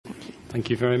Thank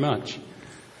you very much.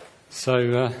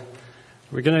 So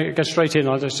we're going to go straight in.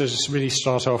 I'll just really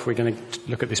start off. We're going to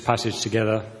look at this passage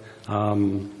together. I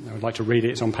would like to read it.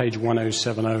 It's on page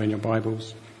 1070 in your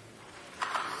Bibles.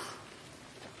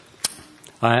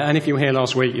 And if you were here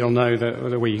last week, you'll know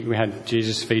that we had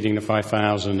Jesus feeding the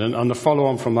 5,000. And the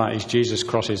follow-on from that is Jesus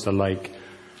crosses the lake,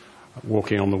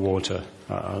 walking on the water,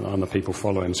 and the people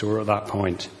follow him. So we're at that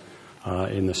point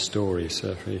in the story. So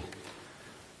if we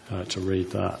to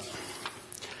read that.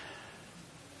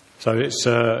 So it's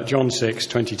John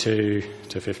 6:22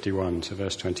 to 51, so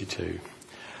verse 22.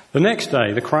 The next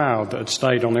day, the crowd that had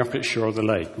stayed on the opposite shore of the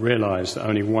lake realized that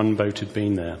only one boat had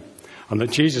been there, and that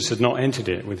Jesus had not entered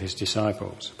it with his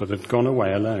disciples, but had gone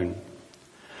away alone.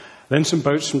 Then some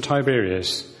boats from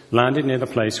Tiberias landed near the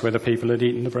place where the people had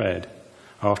eaten the bread,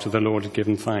 after the Lord had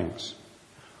given thanks.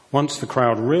 Once the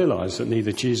crowd realized that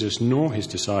neither Jesus nor his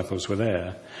disciples were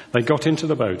there, they got into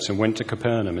the boats and went to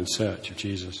Capernaum in search of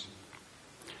Jesus.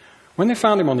 When they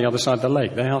found him on the other side of the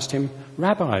lake, they asked him,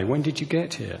 "Rabbi, when did you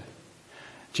get here?"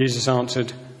 Jesus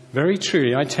answered, "Very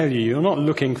truly, I tell you, you're not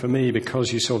looking for me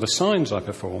because you saw the signs I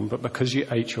performed, but because you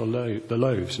ate the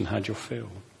loaves and had your fill.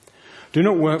 Do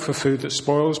not work for food that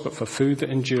spoils, but for food that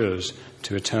endures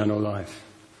to eternal life,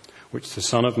 which the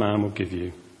Son of Man will give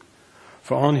you.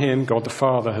 For on him God the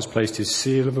Father has placed his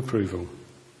seal of approval."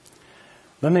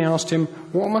 Then they asked him,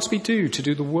 "What must we do to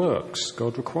do the works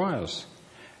God requires?"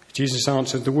 Jesus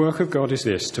answered, "The work of God is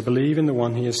this, to believe in the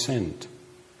one he has sent."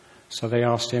 So they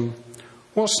asked him,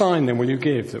 "What sign then will you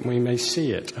give that we may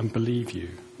see it and believe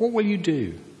you? What will you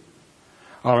do?"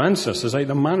 "Our ancestors ate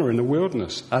the manna in the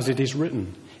wilderness, as it is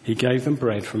written, he gave them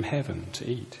bread from heaven to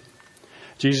eat."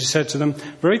 Jesus said to them,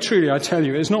 "Very truly I tell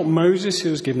you, it is not Moses who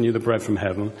has given you the bread from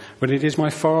heaven, but it is my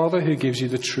Father who gives you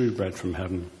the true bread from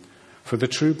heaven. For the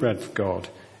true bread of God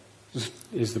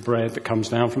is the bread that comes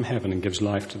down from heaven and gives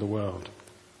life to the world."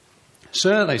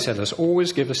 "Sir," they said, "us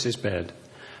always give us this bread."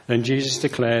 Then Jesus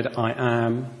declared, "I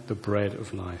am the bread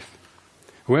of life.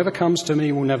 Whoever comes to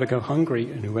me will never go hungry,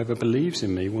 and whoever believes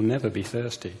in me will never be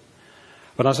thirsty.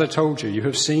 But as I told you, you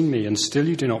have seen me, and still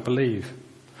you do not believe.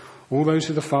 All those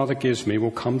who the Father gives me will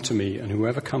come to me, and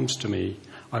whoever comes to me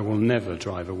I will never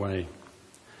drive away.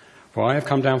 For I have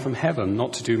come down from heaven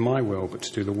not to do my will, but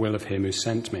to do the will of him who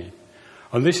sent me.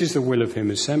 And this is the will of him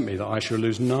who sent me, that I shall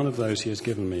lose none of those he has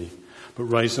given me, but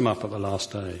raise them up at the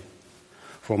last day.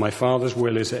 For my Father's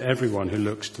will is that everyone who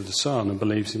looks to the Son and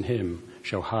believes in him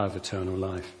shall have eternal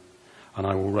life, and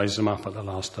I will raise them up at the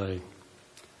last day."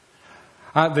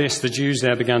 At this, the Jews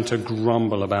there began to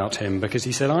grumble about him, because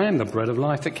he said, "I am the bread of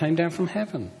life that came down from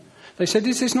heaven." They said,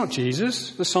 "Is this not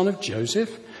Jesus, the son of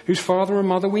Joseph, whose father and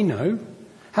mother we know?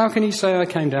 How can he say I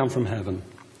came down from heaven?"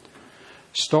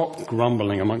 "Stop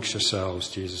grumbling amongst yourselves,"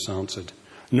 Jesus answered.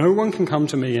 "No one can come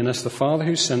to me unless the Father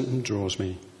who sent them draws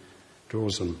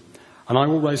them, and I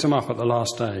will raise them up at the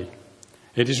last day.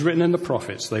 It is written in the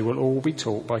prophets, they will all be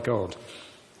taught by God.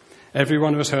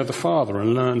 Everyone who has heard the Father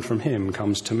and learned from him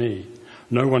comes to me.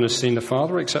 No one has seen the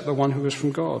Father except the one who is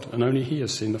from God, and only he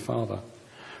has seen the Father.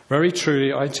 Very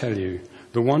truly, I tell you,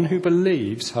 the one who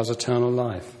believes has eternal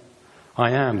life.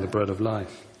 I am the bread of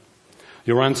life.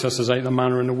 Your ancestors ate the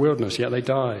manna in the wilderness, yet they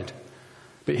died.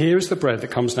 But here is the bread that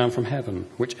comes down from heaven,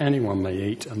 which anyone may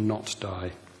eat and not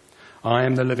die. I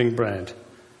am the living bread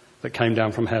that came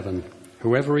down from heaven.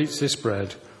 Whoever eats this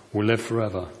bread will live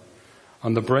forever.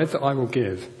 And the bread that I will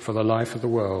give for the life of the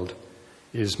world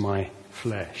is my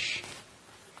flesh."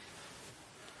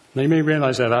 Now you may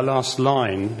realise that last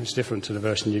line is different to the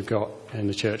version you've got in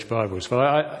the church Bibles. But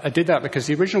I did that because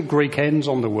the original Greek ends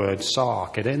on the word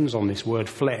sark. It ends on this word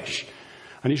flesh.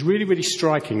 And it's really, really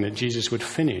striking that Jesus would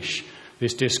finish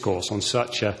this discourse on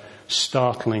such a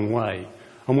startling way.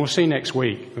 And we'll see next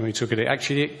week when we look at it.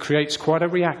 Actually, it creates quite a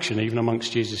reaction even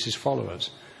amongst Jesus' followers.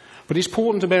 But it's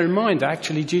important to bear in mind that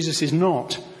actually Jesus is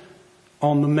not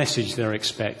on the message they're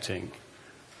expecting.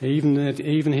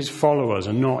 Even his followers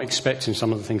are not expecting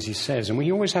some of the things he says. And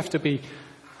we always have to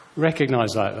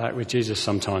recognise that with Jesus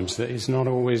sometimes, that it's not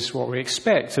always what we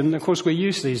expect. And of course we're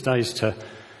used these days to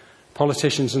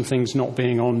politicians and things not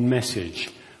being on message.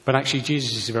 But actually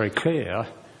Jesus is very clear.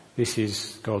 This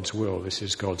is God's will. This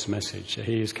is God's message.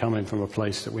 He is coming from a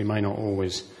place that we may not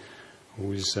always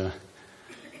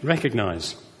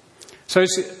recognise. So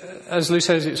as Lou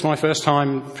says, it's my first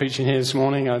time preaching here this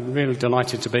morning. I'm really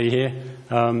delighted to be here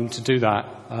to do that,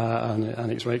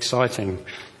 and it's very exciting.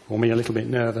 For me, a little bit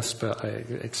nervous, but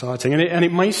exciting. And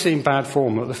it may seem bad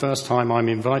form that the first time I'm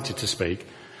invited to speak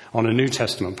on a New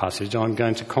Testament passage, I'm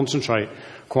going to concentrate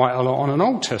quite a lot on an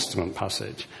Old Testament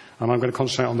passage, and I'm going to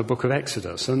concentrate on the book of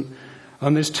Exodus. And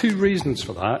there's two reasons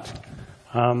for that.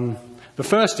 The The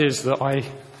first is that I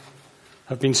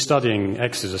have been studying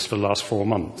Exodus for the last 4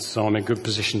 months, so I'm in a good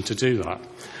position to do that.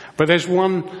 But there's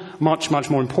one much, much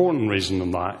more important reason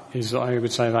than that, is that I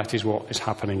would say that is what is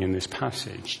happening in this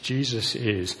passage. Jesus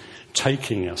is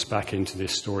taking us back into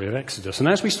this story of Exodus. And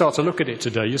as we start to look at it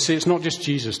today, you see it's not just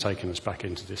Jesus taking us back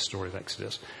into this story of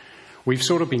Exodus. We've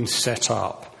sort of been set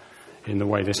up in the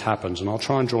way this happens, and I'll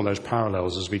try and draw those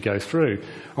parallels as we go through.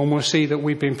 And we'll see that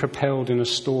we've been propelled in a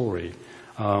story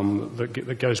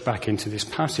that goes back into this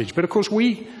passage. But of course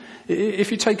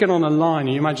if you take it on a line,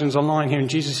 you imagine there's a line here and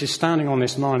Jesus is standing on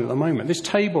this line at the moment. This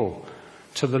table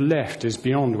to the left is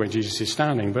beyond where Jesus is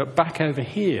standing, but back over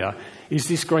here is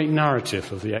this great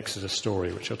narrative of the Exodus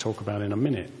story, which I'll talk about in a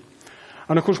minute.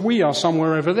 And of course we are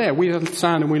somewhere over there. We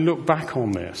stand and we look back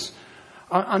on this.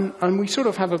 And we sort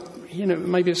of have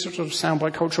maybe a sort of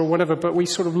soundbite culture or whatever, but we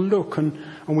sort of look and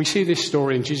we see this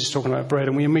story and Jesus talking about bread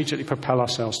and we immediately propel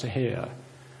ourselves to here.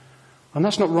 And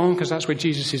that's not wrong because that's where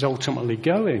Jesus is ultimately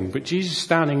going. But Jesus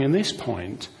standing in this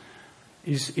point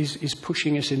is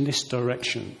pushing us in this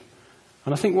direction.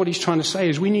 And I think what he's trying to say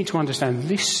is we need to understand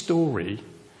this story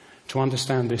to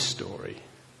understand this story.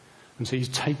 And so he's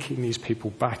taking these people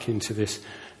back into this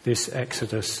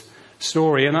Exodus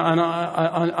story. And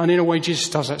in a way, Jesus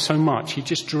does that so much. He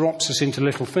just drops us into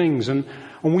little things. And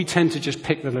we tend to just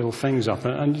pick the little things up.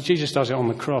 And Jesus does it on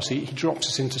the cross. He drops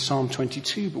us into Psalm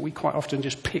 22, but we quite often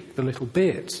just pick the little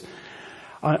bits.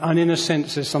 And in a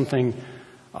sense, there's something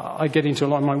I get into a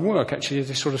lot of my work, actually,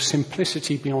 this sort of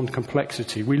simplicity beyond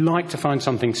complexity. We like to find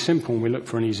something simple and we look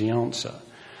for an easy answer.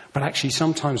 But actually,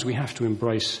 sometimes we have to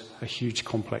embrace a huge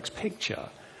complex picture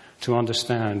to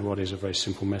understand what is a very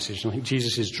simple message. And I think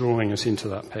Jesus is drawing us into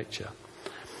that picture.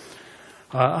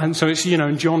 And so it's,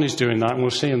 and John is doing that, and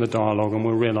we'll see in the dialogue, and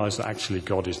we'll realise that actually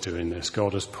God is doing this.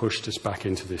 God has pushed us back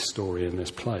into this story in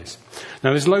this place. Now,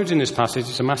 there's loads in this passage.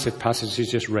 It's a massive passage.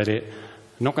 He's just read it.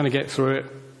 I'm not going to get through it,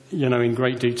 in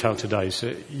great detail today. So,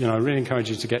 I really encourage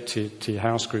you to get to your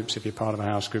house groups if you're part of a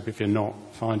house group. If you're not,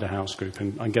 find a house group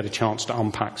and get a chance to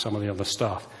unpack some of the other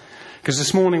stuff. Because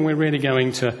this morning we're really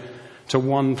going to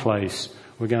one place,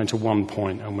 we're going to one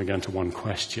point, and we're going to one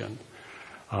question.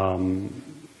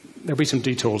 There'll be some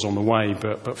detours on the way,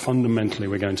 but fundamentally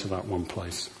we're going to that one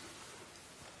place.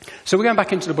 So we're going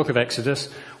back into the book of Exodus.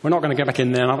 We're not going to go back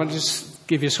in there. I'm going to just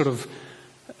give you sort of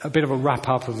a bit of a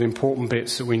wrap-up of the important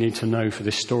bits that we need to know for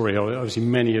this story. Obviously,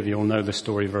 many of you will know the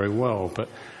story very well. But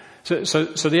so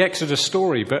the Exodus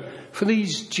story. But for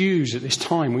these Jews at this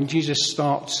time, when Jesus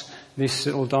starts this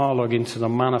little dialogue into the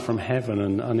manna from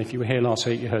heaven, and if you were here last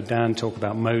week, you heard Dan talk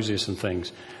about Moses and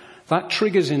things, that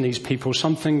triggers in these people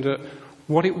something that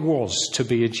what it was to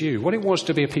be a Jew, what it was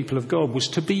to be a people of God, was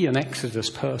to be an Exodus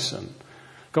person.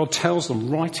 God tells them,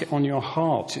 write it on your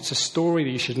hearts. It's a story that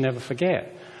you should never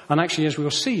forget. And actually, as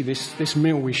we'll see, this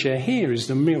meal we share here is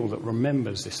the meal that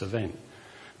remembers this event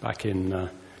back in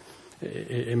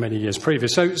many years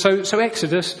previous. So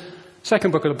Exodus,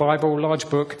 second book of the Bible, large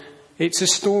book. It's a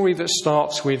story that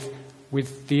starts with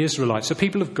the Israelites. The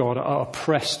people of God are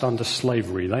oppressed under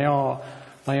slavery. They are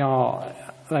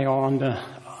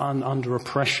under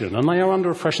oppression. And they are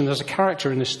under oppression. There's a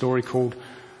character in this story called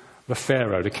the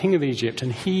Pharaoh, the king of Egypt,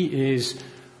 and he is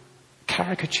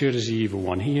caricatured as the evil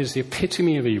one. He is the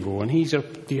epitome of evil, and he's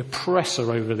the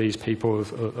oppressor over these people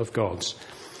of God's.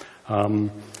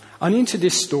 And into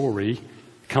this story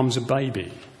comes a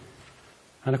baby.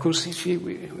 And of course,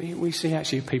 we see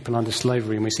actually people under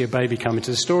slavery, and we see a baby come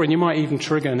into the story, and you might even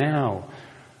trigger now.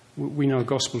 We know a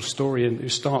gospel story and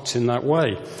it starts in that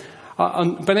way.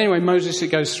 But anyway, Moses, it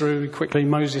goes through quickly.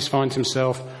 Moses finds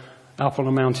himself up on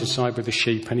a mountainside with the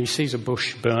sheep, and he sees a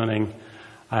bush burning,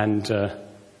 and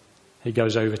he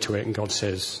goes over to it, and God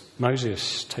says,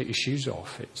 Moses, take your shoes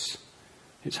off.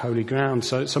 It's holy ground.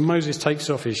 So Moses takes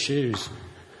off his shoes.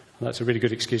 And that's a really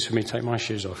good excuse for me to take my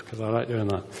shoes off, because I like doing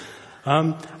that.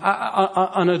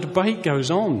 And a debate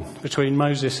goes on between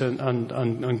Moses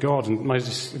and God.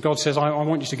 And God says, I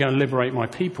want you to go and liberate my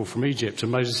people from Egypt.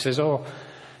 And Moses says, do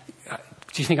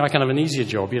you think I can have an easier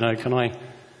job? Can I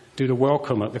do the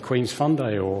welcome at the Queen's Fun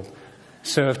Day or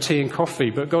serve tea and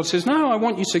coffee? But God says, no, I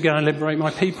want you to go and liberate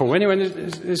my people. Anyway,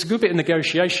 there's a good bit of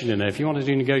negotiation in there. If you want to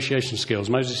do negotiation skills,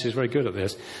 Moses is very good at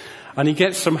this. And he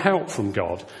gets some help from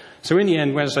God. So in the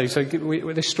end,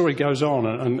 this story goes on,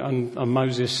 and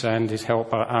Moses and his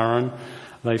helper Aaron,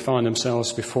 they find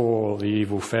themselves before the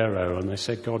evil Pharaoh, and they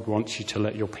said, God wants you to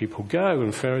let your people go.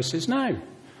 And Pharaoh says, no,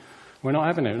 we're not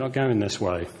having it. We're not going this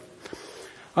way.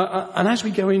 And as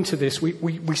we go into this,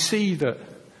 we see that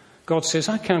God says,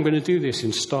 okay, I'm going to do this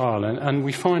in style. And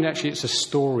we find actually it's a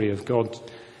story of God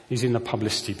is in the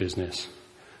publicity business.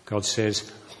 God says,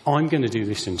 I'm going to do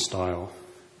this in style.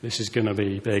 This is going to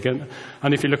be big. And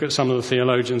if you look at some of the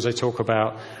theologians, they talk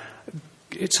about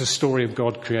it's a story of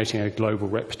God creating a global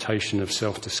reputation of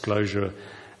self-disclosure.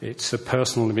 It's a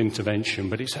personal intervention,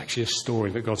 but it's actually a story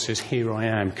that God says, here I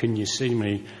am. Can you see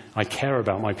me? I care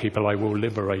about my people. I will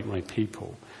liberate my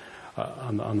people.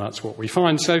 And that's what we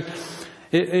find. So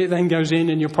it then goes in,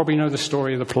 and you'll probably know the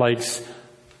story of the plagues.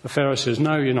 The Pharaoh says,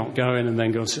 no, you're not going. And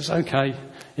then God says, okay,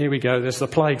 here we go. There's the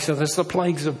plagues. So there's the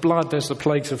plagues of blood. There's the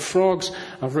plagues of frogs.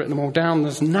 I've written them all down.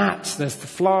 There's gnats. There's the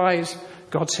flies.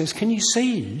 God says, can you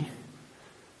see?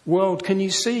 World, can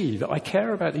you see that I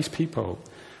care about these people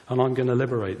and I'm going to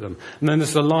liberate them? And then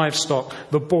there's the livestock,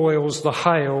 the boils, the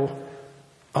hail,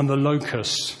 and the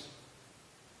locusts.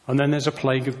 And then there's a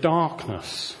plague of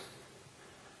darkness.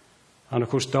 And of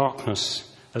course, darkness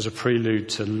as a prelude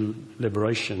to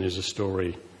liberation is a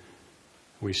story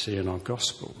we see in our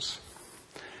Gospels.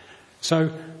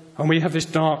 So, and we have this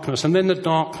darkness, and then the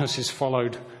darkness is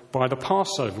followed by the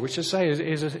Passover, which I say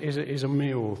is a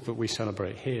meal that we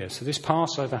celebrate here. So this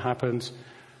Passover happens,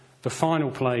 the final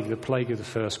plague, the plague of the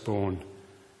firstborn,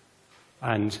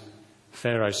 and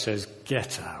Pharaoh says,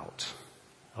 get out.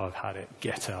 I've had it,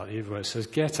 get out. The Hebrew word says,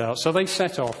 get out. So they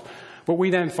set off, but we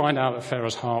then find out that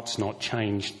Pharaoh's heart's not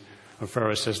changed, and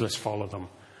Pharaoh says, let's follow them.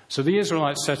 So the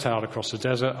Israelites set out across the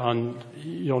desert, and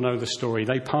you'll know the story.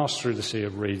 They passed through the Sea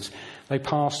of Reeds. They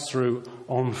passed through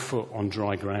on foot on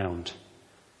dry ground.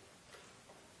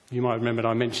 You might remember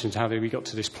I mentioned how we got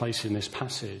to this place in this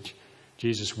passage.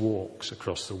 Jesus walks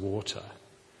across the water.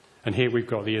 And here we've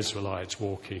got the Israelites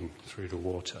walking through the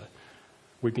water.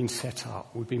 We've been set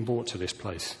up. We've been brought to this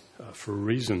place for a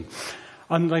reason.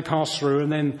 And they pass through,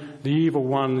 and then the evil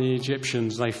one, the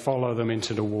Egyptians, they follow them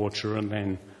into the water, and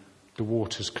then the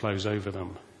waters close over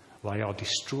them. They are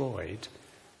destroyed.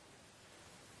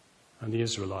 And the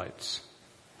Israelites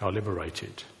are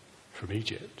liberated from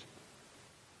Egypt.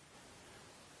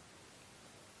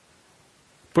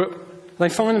 But they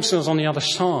find themselves on the other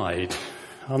side,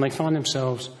 and they find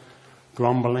themselves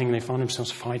grumbling, they find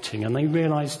themselves fighting, and they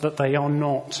realize that they are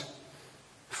not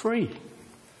free.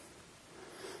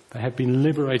 They have been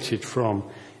liberated from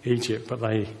Egypt, but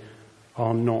they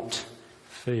are not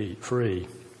free.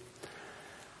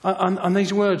 And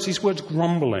these words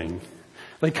grumbling,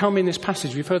 they come in this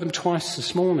passage. We've heard them twice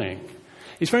this morning.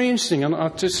 It's very interesting, and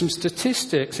I've just some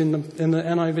statistics in the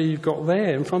NIV you've got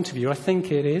there in front of you. I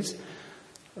think it is.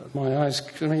 My eyes,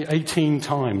 18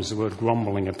 times the word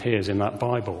grumbling appears in that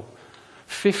Bible.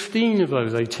 15 of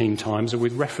those 18 times are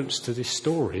with reference to this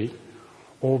story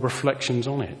or reflections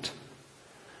on it.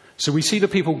 So we see the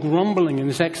people grumbling in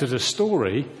this Exodus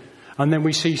story, and then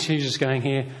we see Jesus going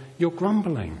here, you're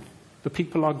grumbling. The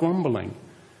people are grumbling.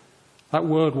 That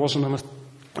word wasn't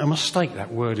a mistake.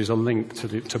 That word is a link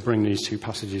to bring these two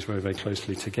passages very, very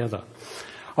closely together.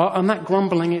 And that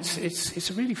grumbling,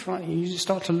 it's really frightening. You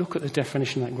start to look at the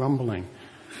definition of that grumbling.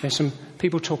 There's some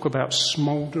people talk about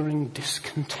smouldering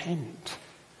discontent.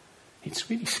 It's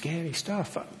really scary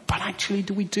stuff. But actually,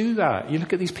 do we do that? You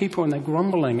look at these people and they're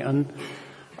grumbling, and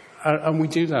we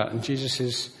do that. And Jesus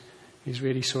is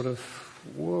really sort of,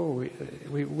 whoa,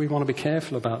 we want to be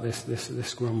careful about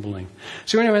this grumbling.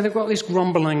 So anyway, they've got this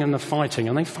grumbling and the fighting,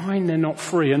 and they find they're not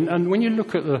free. And when you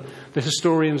look at the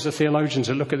historians, the theologians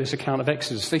that look at this account of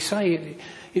Exodus, they say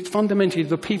it fundamentally,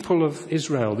 the people of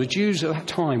Israel, the Jews at that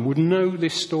time, would know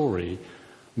this story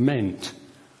meant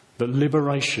that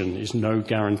liberation is no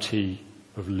guarantee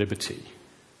of liberty.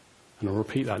 And I'll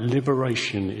repeat that,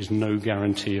 liberation is no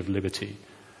guarantee of liberty.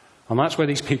 And that's where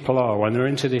these people are. When they're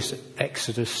into this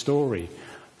Exodus story,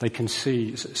 they can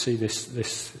see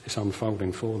this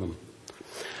unfolding for them.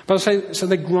 But so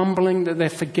they're grumbling, that they're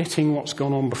forgetting what's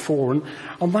gone on before.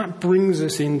 And that brings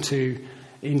us into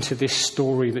this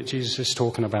story that Jesus is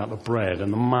talking about, the bread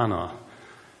and the manna.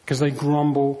 Because they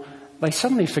grumble, they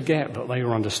suddenly forget that they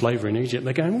were under slavery in Egypt.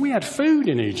 They're going, we had food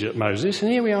in Egypt, Moses,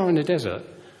 and here we are in the desert.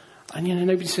 And,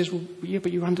 nobody says, well, yeah,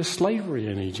 but you were under slavery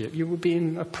in Egypt. You were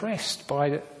being oppressed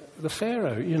by the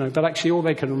Pharaoh, but actually all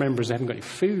they can remember is they haven't got any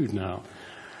food now.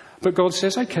 But God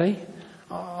says, okay,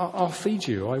 I'll feed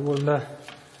you.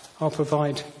 I'll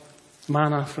provide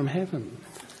manna from heaven.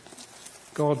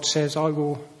 God says, I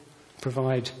will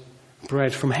provide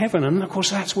bread from heaven. And of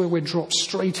course that's where we're dropped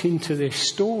straight into this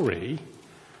story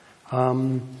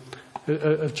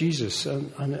of Jesus.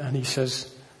 And he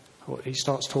says, he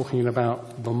starts talking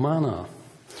about the manna.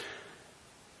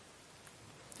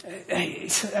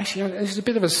 Actually, there's a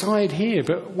bit of a side here,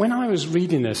 but when I was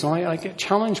reading this, I get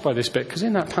challenged by this bit, because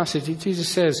in that passage, Jesus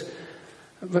says,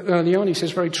 early on, he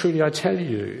says, very truly, I tell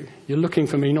you, you're looking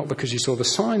for me not because you saw the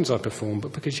signs I performed,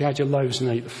 but because you had your loaves and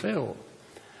ate the fill.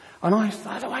 And I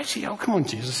thought, actually, come on,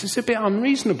 Jesus, it's a bit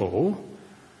unreasonable.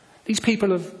 These people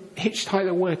have hitchhiked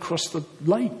their way across the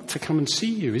lake to come and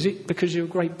see you. Is it because you're a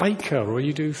great baker or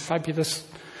you do fabulous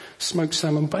smoked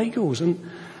salmon bagels? And,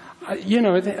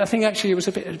 I think actually it was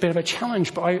a bit of a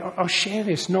challenge, but I'll share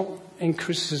this not in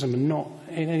criticism and not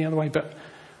in any other way, but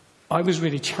I was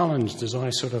really challenged as I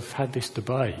sort of had this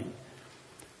debate,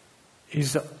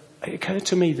 is that it occurred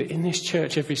to me that in this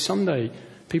church every Sunday,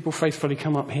 people faithfully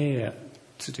come up here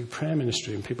to do prayer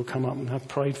ministry, and people come up and have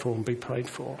prayed for and be prayed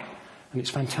for. And it's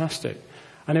fantastic.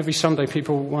 And every Sunday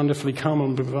people wonderfully come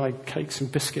and provide cakes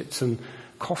and biscuits and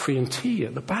coffee and tea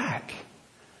at the back.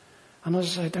 And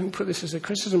as I say, don't put this as a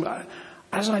criticism, but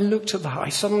as I looked at that, I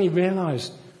suddenly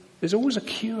realised there's always a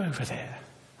queue over there.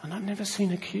 And I've never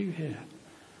seen a queue here.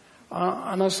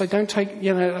 And as I say, don't take,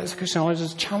 as a Christian, I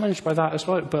was challenged by that as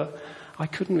well, but I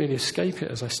couldn't really escape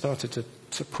it as I started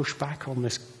to push back on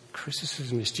this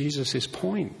criticism, this Jesus'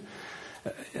 point.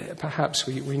 Perhaps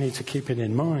we need to keep it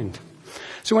in mind.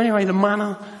 So anyway, the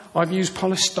manna, I've used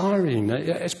polystyrene.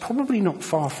 It's probably not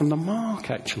far from the mark,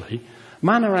 actually.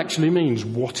 Manna actually means,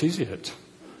 what is it?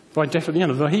 By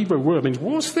definition, the Hebrew word means,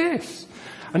 what's this?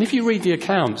 And if you read the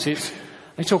accounts,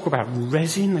 they talk about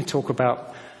resin, they talk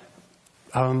about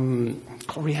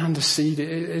coriander seed,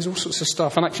 there's all sorts of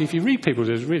stuff. And actually, if you read people,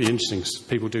 there's really interesting,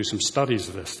 people do some studies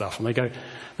of this stuff, and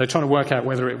they're trying to work out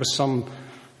whether it was some,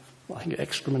 I think,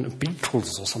 excrement of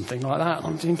beetles or something like that. And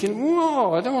I'm thinking,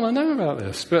 whoa, I don't want to know about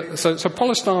this. But so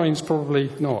polystyrene's probably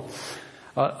not.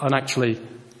 And actually,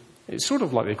 it's sort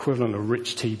of like the equivalent of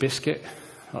rich tea biscuit.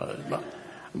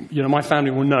 My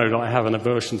family will know that I have an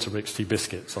aversion to rich tea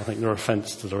biscuits. I think they're an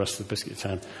offence to the rest of the biscuit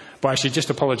town. But actually, just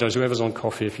apologise, whoever's on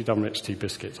coffee, if you've done rich tea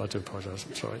biscuits, I do apologise.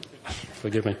 I'm sorry.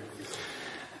 Forgive me.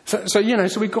 So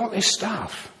we've got this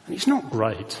stuff. And it's not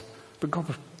great, but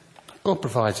God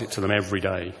provides it to them every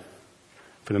day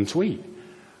for them to eat.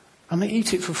 And they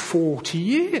eat it for 40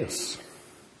 years.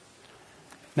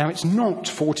 Now, it's not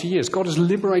 40 years. God has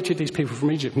liberated these people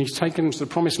from Egypt and he's taken them to the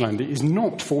promised land. It is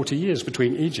not 40 years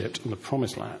between Egypt and the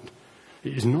promised land.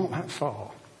 It is not that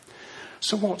far.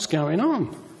 So what's going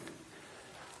on?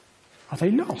 Are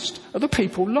they lost? Are the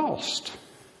people lost?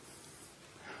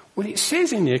 Well, it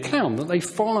says in the account that they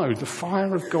followed the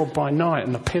fire of God by night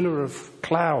and the pillar of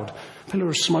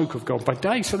smoke of God by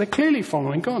day. So they're clearly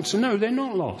following God. So no, they're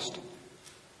not lost.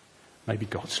 Maybe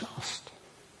God's lost.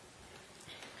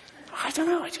 I don't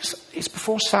know, it's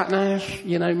before sat-nav,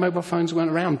 mobile phones weren't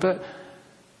around, but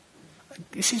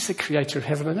this is the creator of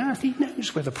heaven and earth. He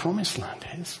knows where the promised land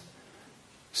is.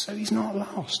 So he's not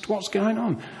lost. What's going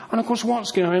on? And of course,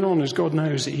 what's going on is God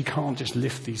knows that he can't just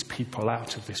lift these people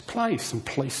out of this place and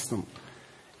place them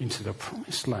into the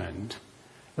promised land.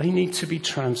 They need to be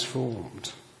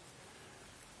transformed.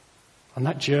 And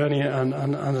that journey, and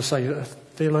I say,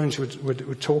 theologians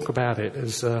would talk about it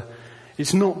as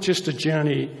it's not just a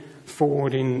journey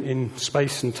forward in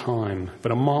space and time,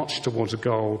 but a march towards a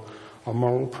goal, a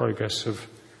moral progress of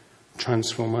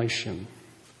transformation.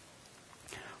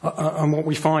 And what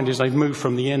we find is they've moved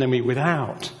from the enemy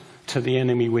without to the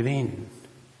enemy within.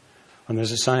 And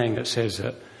there's a saying that says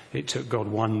that it took God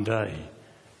one day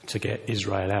to get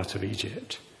Israel out of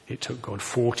Egypt. It took God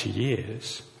 40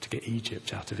 years to get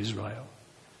Egypt out of Israel.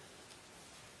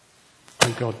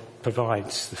 And God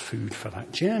provides the food for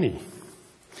that journey.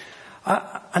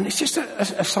 And it's just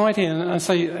a side here, and I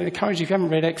say, I encourage you, if you haven't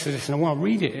read Exodus in a while,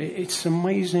 read it. It's an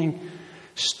amazing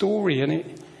story,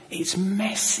 and it's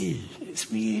messy.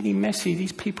 It's really messy.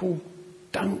 These people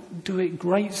don't do it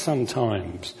great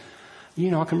sometimes.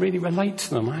 I can really relate to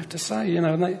them, I have to say. You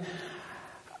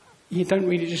don't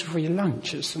read it just before your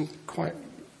lunch. There's some quite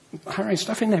harrowing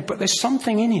stuff in there, but there's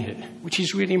something in it which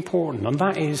is really important, and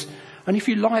that is, and if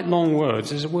you like long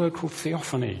words, there's a word called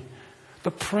theophany. The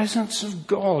presence of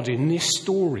God in this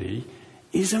story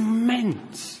is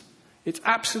immense. It's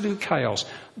absolute chaos.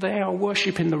 They are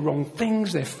worshipping the wrong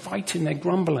things. They're fighting. They're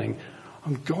grumbling.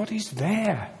 And God is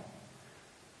there.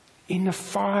 In the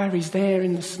fire. He's there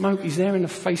in the smoke. He's there in the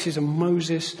faces of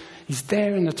Moses. He's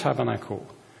there in the tabernacle.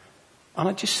 And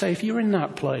I just say, if you're in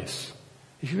that place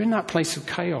of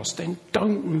chaos, then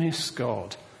don't miss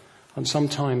God. And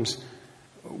sometimes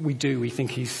we think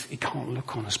he can't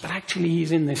look on us, but actually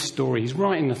he's in this story. He's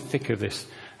right in the thick of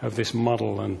this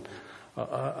muddle,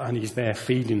 and he's there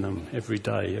feeding them every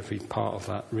day, every part of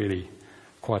that really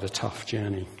quite a tough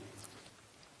journey.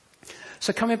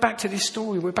 So coming back to this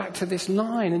story, we're back to this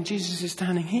line, and Jesus is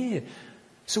standing here.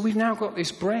 So we've now got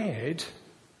this bread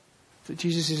that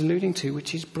Jesus is alluding to,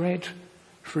 which is bread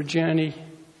for a journey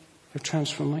of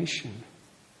transformation.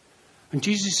 And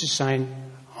Jesus is saying,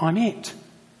 I'm it.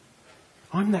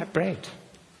 I'm that bread.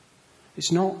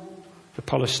 It's not the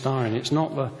polystyrene. It's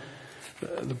not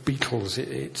the beetles.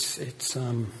 It's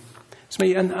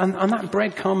me. And that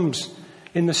bread comes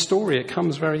in the story. It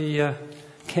comes very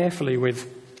carefully with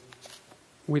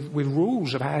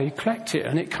rules of how you collect it,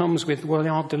 and it comes with, well,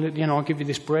 I'll give you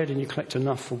this bread and you collect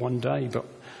enough for one day, but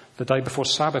the day before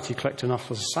Sabbath you collect enough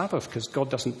for the Sabbath, because God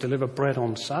doesn't deliver bread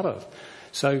on Sabbath.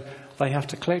 So they have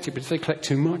to collect it, but if they collect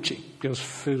too much, it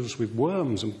fills with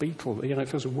worms and beetles. It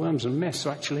fills with worms and mess.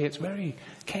 So actually, it's very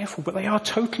careful. But they are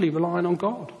totally relying on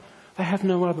God. They have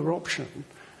no other option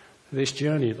for this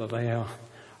journey that they are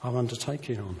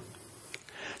undertaking on.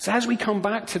 So as we come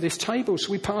back to this table,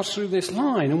 so we pass through this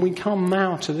line and we come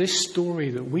now to this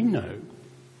story that we know,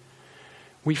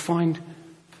 we find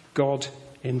God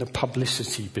in the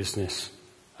publicity business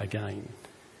again.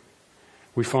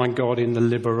 We find God in the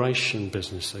liberation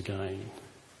business again.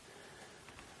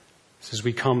 So as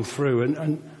we come through,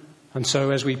 and so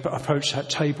as we approach that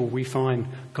table, we find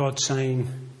God saying,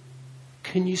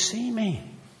 can you see me?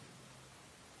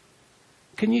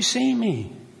 Can you see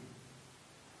me?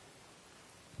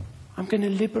 I'm going to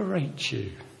liberate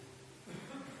you.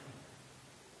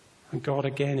 And God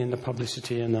again in the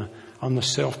publicity and on the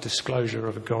self-disclosure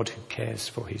of a God who cares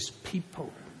for his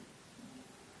people.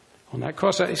 On that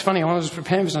cross, it's funny, I was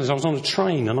preparing for this, I was on a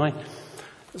train and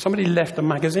somebody left a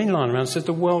magazine line around and said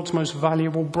the world's most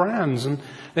valuable brands, and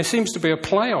there seems to be a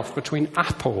playoff between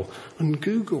Apple and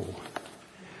Google.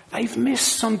 They've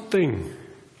missed something.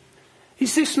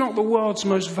 Is this not the world's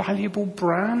most valuable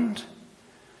brand?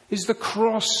 Is the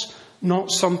cross not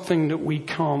something that we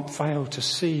can't fail to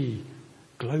see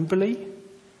globally?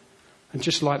 And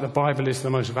just like the Bible is the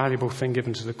most valuable thing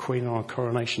given to the Queen on our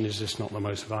coronation, is this not the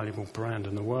most valuable brand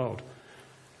in the world?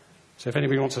 So if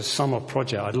anybody wants a summer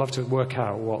project, I'd love to work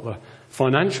out what the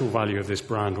financial value of this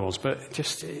brand was, but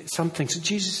it's something. So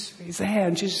Jesus is there,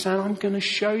 and Jesus is saying, I'm going to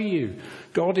show you.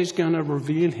 God is going to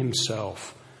reveal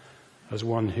himself as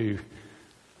one who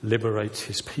liberates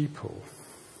his people.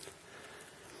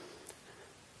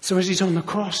 So as he's on the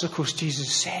cross, of course,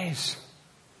 Jesus says,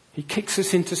 he kicks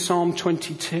us into Psalm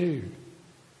 22.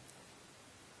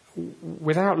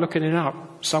 Without looking it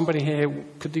up, somebody here,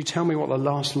 could you tell me what the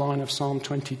last line of Psalm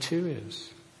 22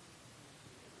 is?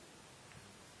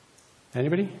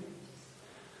 Anybody?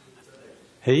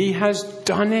 He has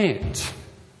done it.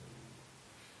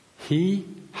 He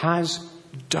has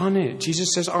done it.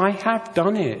 Jesus says, I have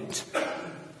done it.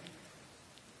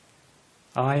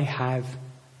 I have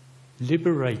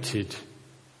liberated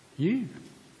you.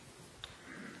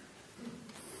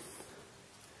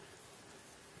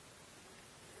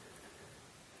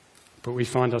 But we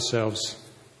find ourselves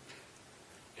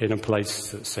in a place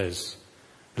that says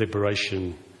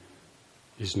liberation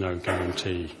is no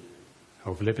guarantee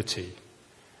of liberty.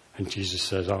 And Jesus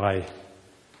says,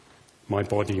 my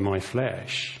body, my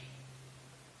flesh,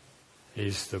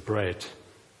 is the bread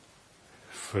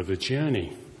for the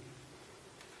journey.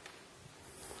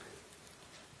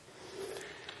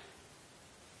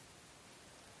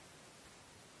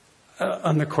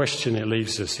 And the question it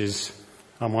leaves us is,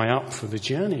 am I up for the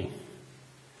journey?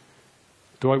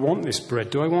 Do I want this bread?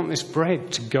 Do I want this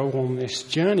bread to go on this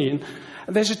journey? And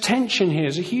there's a tension here.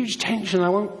 There's a huge tension. I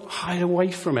won't hide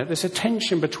away from it. There's a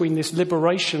tension between this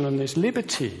liberation and this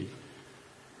liberty.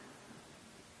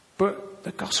 But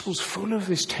the gospel's full of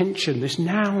this tension, this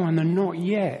now and the not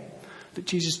yet that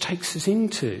Jesus takes us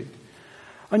into.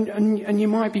 And you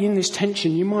might be in this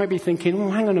tension. You might be thinking,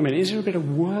 well, hang on a minute. Is there a bit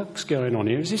of works going on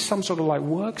here? Is this some sort of like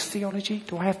works theology?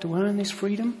 Do I have to earn this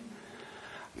freedom?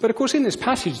 But of course, in this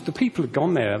passage, the people had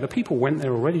gone there. The people went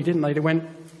there already, didn't they? They went,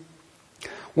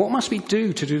 what must we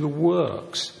do to do the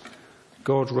works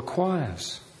God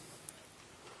requires?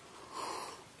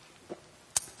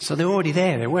 So they're already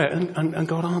there. They were. And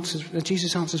God answers,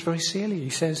 Jesus answers very clearly. He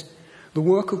says, the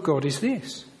work of God is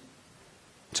this,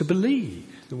 to believe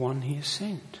the one he has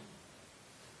sent.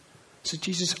 So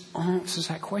Jesus answers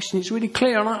that question. It's really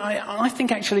clear. And I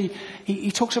think actually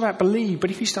he talks about believe, but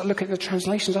if you start looking at the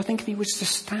translations, I think if he was to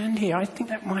stand here, I think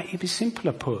that might be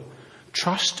simpler put.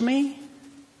 Trust me?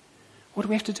 What do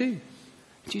we have to do?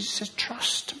 Jesus says,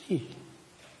 trust me.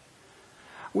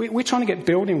 We're trying to get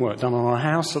building work done on our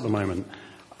house at the moment.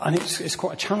 And it's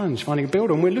quite a challenge finding a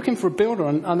builder. And we're looking for a builder.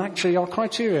 And actually our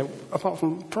criteria, apart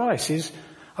from price, is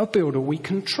a builder we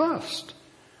can trust.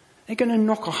 They're going to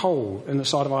knock a hole in the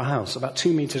side of our house about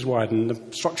 2 meters wide, and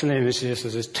the structural engineer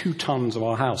says there's 2 tons of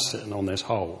our house sitting on this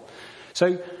hole.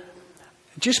 So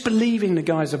just believing the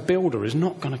guy's a builder is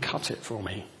not going to cut it for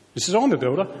me. He says, I'm a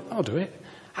builder, I'll do it.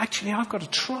 Actually, I've got to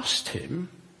trust him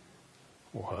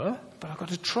or her, but I've got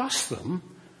to trust them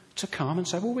to come and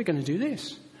say, well, we're going to do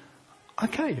this.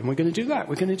 okay, and we're going to do that,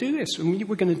 we're going to do this, and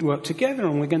we're going to work together,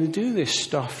 and we're going to do this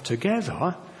stuff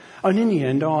together, and in the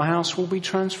end our house will be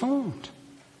transformed.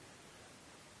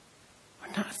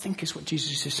 And that, I think, is what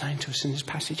Jesus is saying to us in this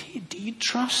passage here. Do you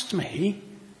trust me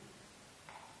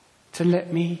to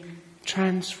let me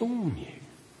transform you?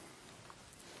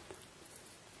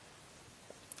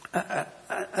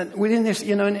 And within this,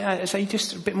 and I say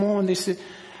just a bit more on this,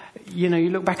 you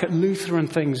look back at Luther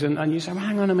and things and you say, well,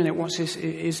 hang on a minute, what's this?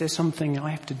 Is there something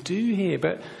I have to do here?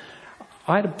 But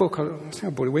I had a book, I think I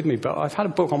brought it with me, but I've had a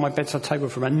book on my bedside table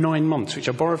for about 9 months, which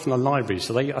I borrowed from the library.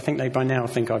 So I think they by now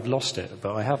think I've lost it,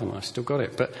 but I haven't. I've still got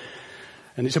it.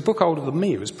 And it's a book older than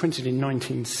me. It was printed in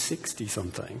 1960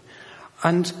 something.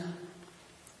 And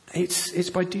it's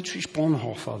by Dietrich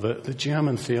Bonhoeffer, the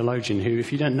German theologian who,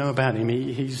 if you don't know about him,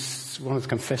 he's one of the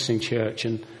Confessing Church,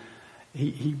 and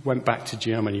he went back to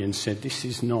Germany and said, this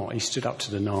is not, he stood up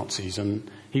to the Nazis,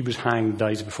 and he was hanged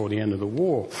days before the end of the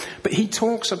war. But he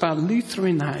talks about Luther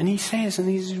in that, and he says, and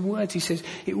these are his words, he says,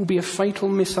 it will be a fatal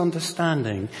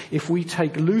misunderstanding if we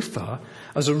take Luther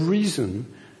as a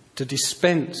reason to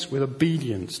dispense with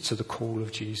obedience to the call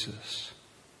of Jesus.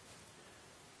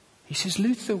 He says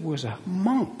Luther was a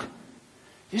monk.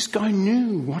 This guy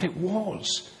knew what it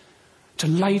was to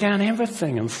lay down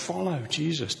everything and follow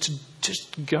Jesus, to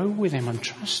just go with him and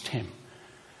trust him.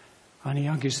 And he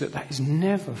argues that is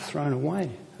never thrown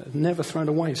away. Never thrown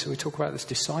away. So we talk about this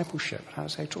discipleship. I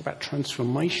would say talk about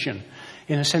transformation.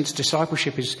 In a sense,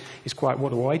 discipleship is quite,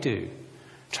 what do I do?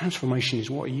 Transformation is,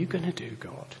 what are you going to do,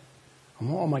 God?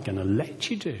 And what am I going to let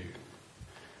you do?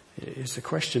 Is the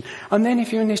question. And then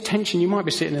if you're in this tension, you might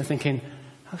be sitting there thinking,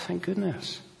 oh, thank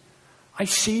goodness. I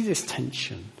see this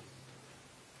tension.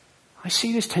 I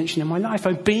see this tension in my life.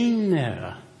 I've been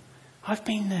there.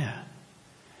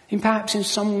 And perhaps in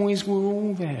some ways we're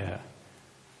all there.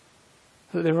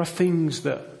 That there are things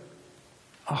that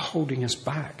are holding us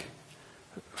back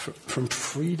from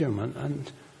freedom.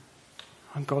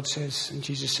 And God says, and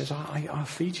Jesus says, I'll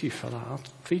feed you for that. I'll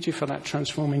feed you for that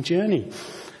transforming journey.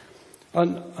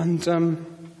 And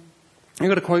I've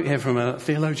got a quote here from a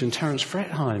theologian, Terence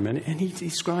Fretheim, and he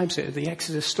describes it, the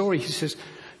Exodus story. He says,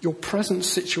 your present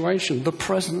situation, the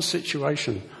present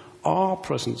situation, our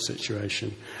present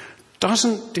situation,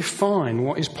 doesn't define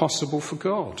what is possible for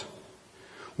God.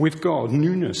 With God,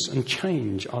 newness and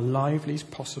change are lively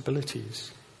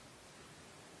possibilities.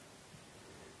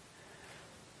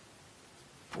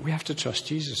 But we have to trust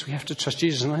Jesus. We have to trust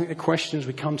Jesus. And I think the question as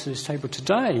we come to this table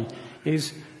today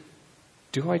is,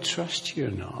 do I trust you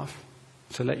enough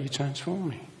to let you transform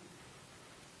me?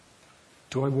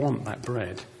 Do I want that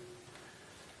bread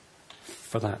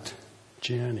for that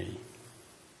journey?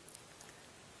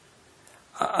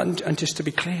 And just to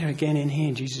be clear again in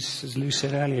here, Jesus, as Lou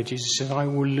said earlier, Jesus says, I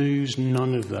will lose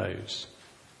none of those.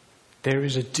 There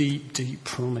is a deep, deep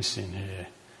promise in here,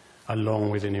 along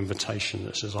with an invitation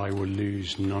that says, I will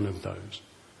lose none of those.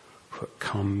 But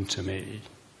come to me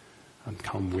and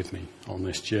come with me on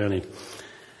this journey.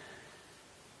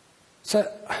 So,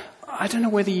 I don't know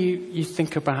whether you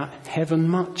think about heaven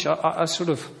much. I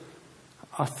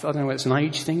don't know whether it's an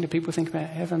age thing. Do people think about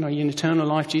heaven? Or in eternal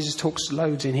life? Jesus talks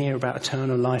loads in here about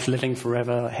eternal life, living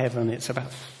forever, heaven. It's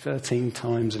about 13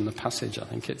 times in the passage. I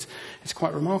think it's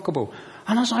quite remarkable.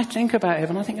 And as I think about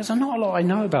heaven, I think there's not a lot I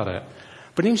know about it.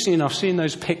 But interestingly enough, seeing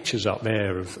those pictures up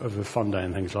there of a fun day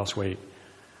and things last week,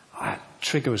 it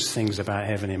triggers things about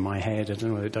heaven in my head. I don't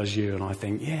know whether it does you. And I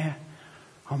think, yeah,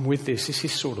 I'm with this. This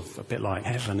is sort of a bit like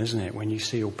heaven, isn't it? When you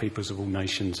see all peoples of all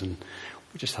nations and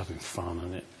we're just having fun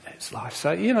and it's life.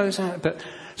 So,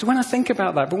 so when I think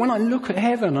about that, but when I look at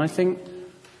heaven, I think,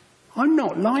 I'm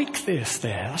not like this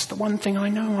there. That's the one thing I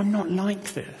know. I'm not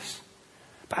like this.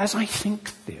 But as I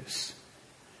think this,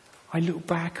 I look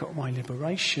back at my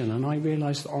liberation and I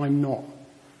realise that I'm not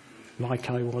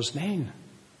like I was then.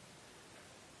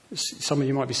 Some of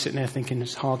you might be sitting there thinking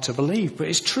it's hard to believe, but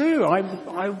it's true. I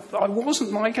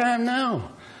wasn't like I am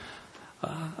now.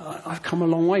 I've come a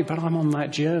long way, but I'm on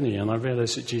that journey, and I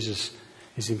realise that Jesus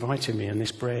is inviting me in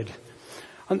this bread.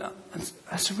 And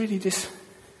that's really this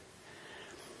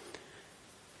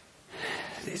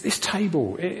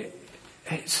table.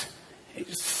 It's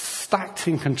stacked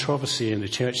in controversy in the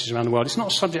churches around the world. It's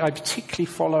not a subject I particularly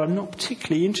follow. I'm not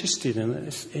particularly interested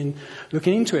in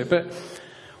looking into it, but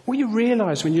what you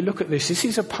realise when you look at this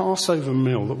is a Passover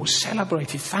meal that was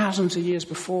celebrated thousands of years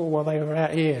before while they were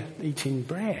out here eating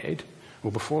bread,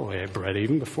 or before they had bread,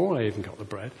 even before they even got the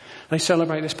bread. They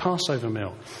celebrate this Passover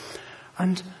meal.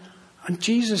 And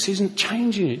Jesus isn't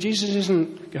changing it. Jesus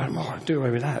isn't going, do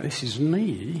away with that, this is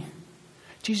me.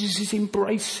 Jesus is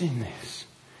embracing this.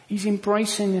 He's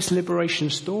embracing this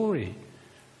liberation story.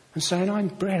 and saying, I'm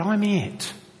bread, I'm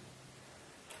it.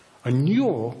 And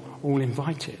you're all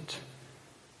invited.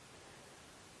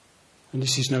 And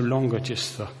this is no longer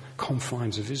just the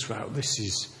confines of Israel. This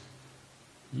is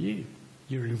you.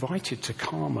 You're invited to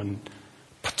come and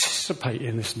participate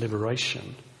in this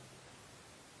liberation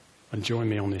and join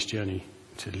me on this journey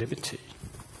to liberty.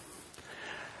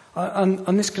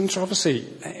 And this controversy,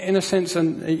 in a sense,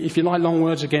 and if you like long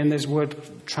words again, there's the word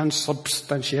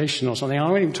transubstantiation or something.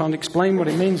 I'm really trying to explain what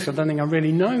it means because I don't think I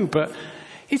really know, but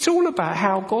it's all about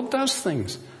how God does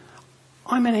things.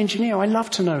 I'm an engineer. I love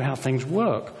to know how things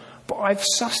work, but I've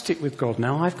sussed it with God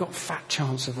now. I've got fat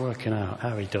chance of working out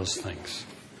how he does things.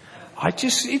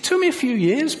 It took me a few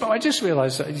years, but I just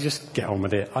realised that you just get on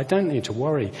with it. I don't need to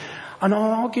worry. And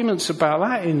our arguments about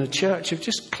that in the church have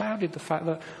just clouded the fact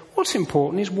that what's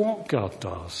important is what God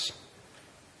does.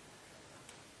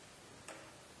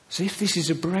 So if this is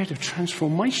a bread of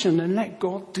transformation, then let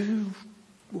God do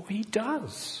what he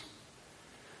does.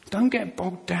 Don't get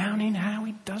bogged down in how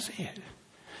he does it.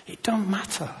 It don't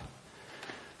matter.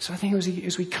 So I think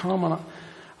as we come, and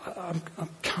I'm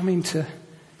coming to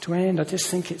end, I just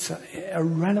think it's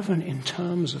irrelevant in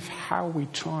terms of how we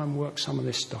try and work some of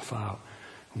this stuff out.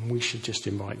 And we should just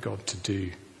invite God to do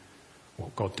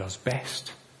what God does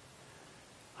best.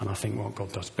 And I think what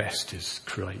God does best is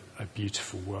create a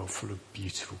beautiful world full of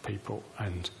beautiful people.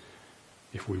 And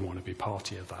if we want to be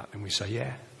party of that, then we say,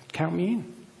 yeah, count me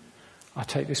in. I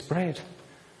take this bread.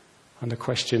 And the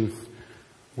question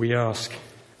we ask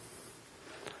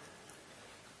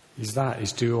is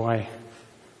do I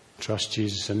trust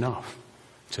Jesus enough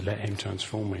to let him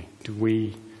transform me? Do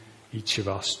we, each of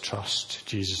us, trust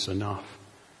Jesus enough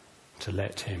to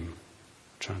let him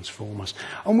transform us?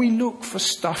 And we look for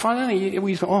stuff. I don't think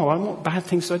we thought, what bad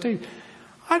things do I do?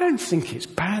 I don't think it's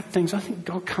bad things. I think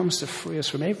God comes to free us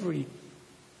from every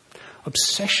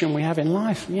obsession we have in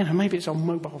life. Maybe it's our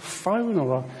mobile phone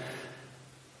or our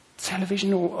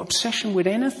television or obsession with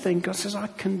anything. God says, I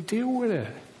can deal with it.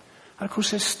 And of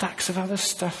course, there's stacks of other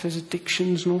stuff. There's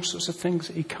addictions and all sorts of things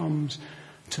that he comes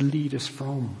to lead us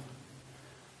from.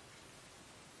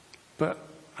 But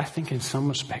I think in some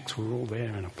respects we're all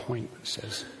there in a point that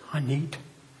says, I need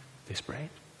this bread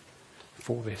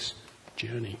for this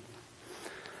journey.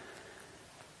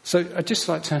 So I'd just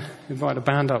like to invite a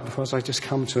band up before I just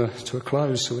come to a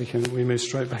close so we move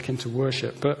straight back into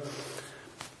worship. But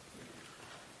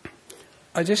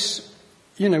I just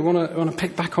want to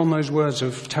pick back on those words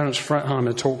of Terence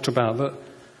Fretheim talked about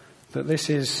that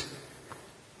this is,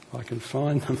 if I can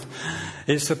find them,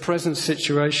 it's the present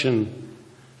situation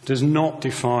does not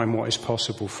define what is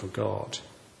possible for God.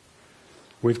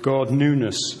 With God,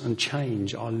 newness and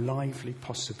change are lively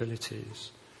possibilities.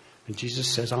 And Jesus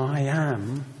says, I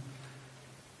am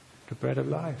the bread of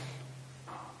life.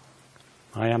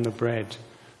 I am the bread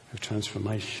of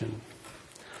transformation.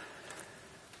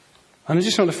 And I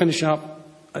just want to finish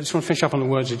up on the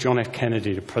words of John F.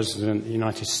 Kennedy, the President of the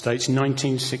United States,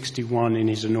 1961 in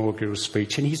his inaugural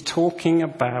speech. And he's talking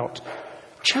about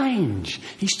change.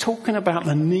 He's talking about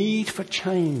the need for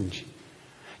change.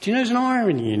 Do you know there's an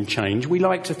irony in change? We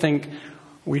like to think,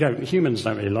 humans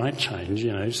don't really like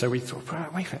change, so we thought,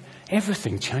 right, wait a minute,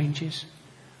 everything changes.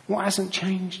 What hasn't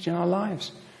changed in our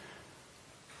lives?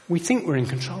 We think we're in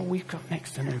control, we've got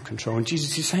next to no control. And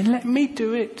Jesus is saying, let me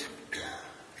do it.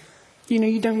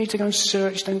 You don't need to go and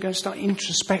search, don't go and start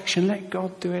introspection. Let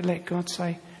God do it. Let God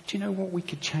say, do you know what? We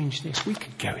could change this. We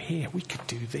could go here. We could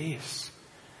do this.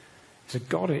 There's a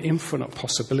God of infinite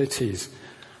possibilities.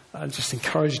 I just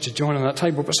encourage you to join on that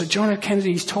table. But so John F.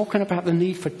 Kennedy, he's talking about the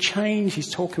need for change. He's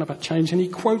talking about change. And he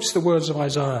quotes the words of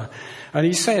Isaiah. And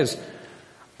he says,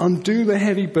 undo the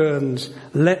heavy burdens.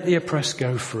 Let the oppressed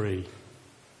go free.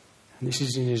 And this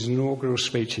is in his inaugural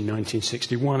speech in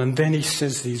 1961. And then he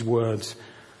says these words.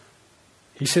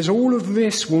 He says, all of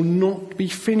this will not be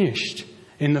finished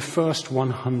in the first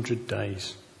 100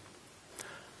 days.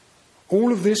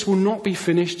 All of this will not be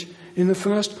finished in the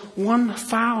first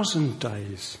 1,000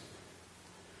 days.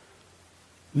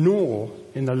 Nor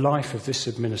in the life of this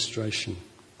administration.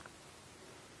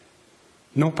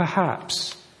 Nor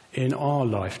perhaps in our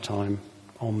lifetime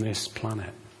on this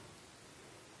planet.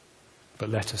 But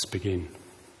let us begin.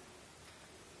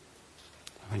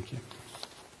 Thank you.